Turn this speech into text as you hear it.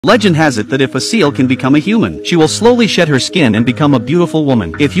Legend has it that if a seal can become a human, she will slowly shed her skin and become a beautiful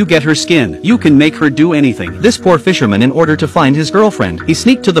woman. If you get her skin, you can make her do anything. This poor fisherman, in order to find his girlfriend, he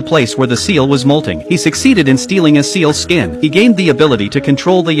sneaked to the place where the seal was molting. He succeeded in stealing a seal's skin. He gained the ability to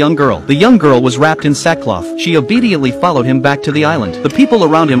control the young girl. The young girl was wrapped in sackcloth. She obediently followed him back to the island. The people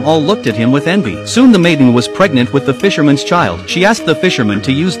around him all looked at him with envy. Soon the maiden was pregnant with the fisherman's child. She asked the fisherman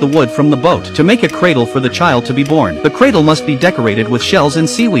to use the wood from the boat to make a cradle for the child to be born. The cradle must be decorated with shells and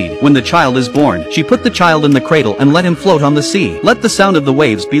seaweed. When the child is born, she put the child in the cradle and let him float on the sea. Let the sound of the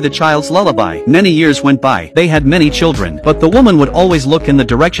waves be the child's lullaby. Many years went by. They had many children, but the woman would always look in the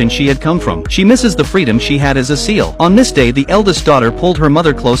direction she had come from. She misses the freedom she had as a seal. On this day, the eldest daughter pulled her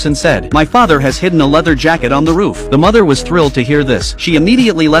mother close and said, "My father has hidden a leather jacket on the roof." The mother was thrilled to hear this. She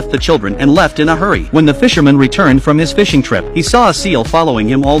immediately left the children and left in a hurry. When the fisherman returned from his fishing trip, he saw a seal following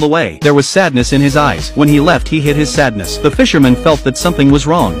him all the way. There was sadness in his eyes. When he left, he hid his sadness. The fisherman felt that something was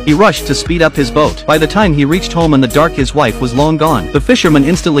wrong. He rushed to speed up his boat. By the time he reached home in the dark, his wife was long gone. The fisherman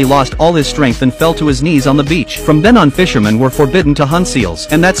instantly lost all his strength and fell to his knees on the beach. From then on, fishermen were forbidden to hunt seals,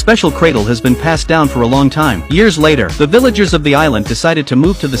 and that special cradle has been passed down for a long time. Years later, the villagers of the island decided to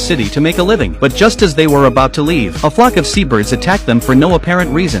move to the city to make a living. But just as they were about to leave, a flock of seabirds attacked them for no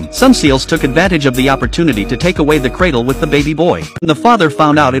apparent reason. Some seals took advantage of the opportunity to take away the cradle with the baby boy. The father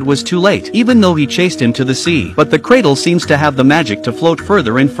found out it was too late, even though he chased him to the sea. But the cradle seems to have the magic to float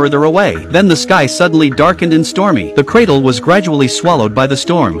further and further away. Then the sky suddenly darkened and stormy. The cradle was gradually swallowed by the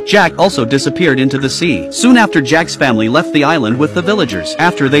storm. Jack also disappeared into the sea. Soon after, Jack's family left the island with the villagers.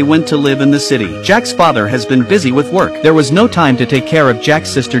 After they went to live in the city, Jack's father has been busy with work. There was no time to take care of Jack's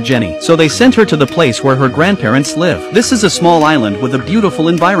sister Jenny, so they sent her to the place where her grandparents live. This is a small island with a beautiful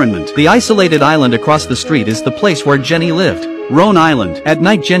environment. The isolated island across the street is the place where Jenny lived. Roan Island. At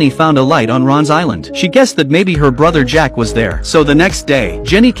night, Jenny found a light on Ron's island. She guessed that maybe her brother Jack was there. So the next day,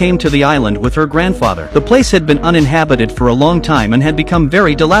 Jenny came to the island with her grandfather. The place had been uninhabited for a long time and had become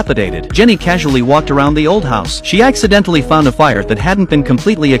very dilapidated. Jenny casually walked around the old house. She accidentally found a fire that hadn't been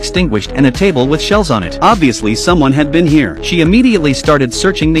completely extinguished and a table with shells on it. Obviously, someone had been here. She immediately started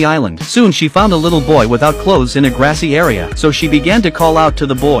searching the island. Soon she found a little boy without clothes in a grassy area. So she began to call out to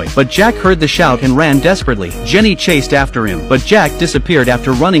the boy. But Jack heard the shout and ran desperately. Jenny chased after him, but Jack disappeared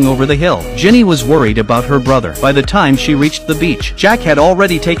after running over the hill. Jenny was worried about her brother. By the time she reached the beach, Jack had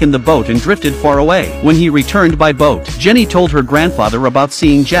already taken the boat and drifted far away. When he returned by boat, Jenny told her grandfather about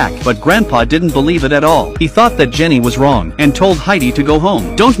seeing Jack, but Grandpa didn't believe it at all. He thought that Jenny was wrong and told Heidi to go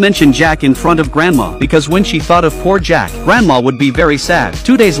home. Don't mention Jack in front of Grandma, because when she thought of poor Jack, Grandma would be very sad.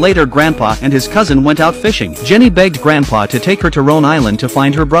 2 days later, Grandpa and his cousin went out fishing. Jenny begged Grandpa to take her to Roan Island to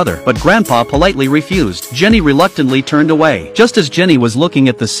find her brother, but Grandpa politely refused. Jenny reluctantly turned away. Just as Jenny was looking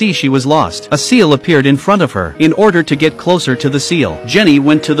at the sea, she was lost. A seal appeared in front of her. In order to get closer to the seal, Jenny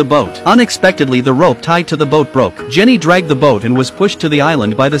went to the boat. Unexpectedly, the rope tied to the boat broke. Jenny dragged the boat and was pushed to the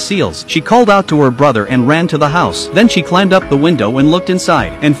island by the seals. She called out to her brother and ran to the house. Then she climbed up the window and looked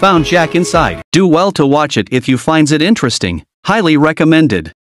inside, and found Jack inside. Do well to watch it if you finds it interesting. Highly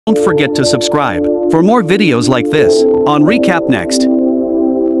recommended. Don't forget to subscribe for more videos like this on Recap Next.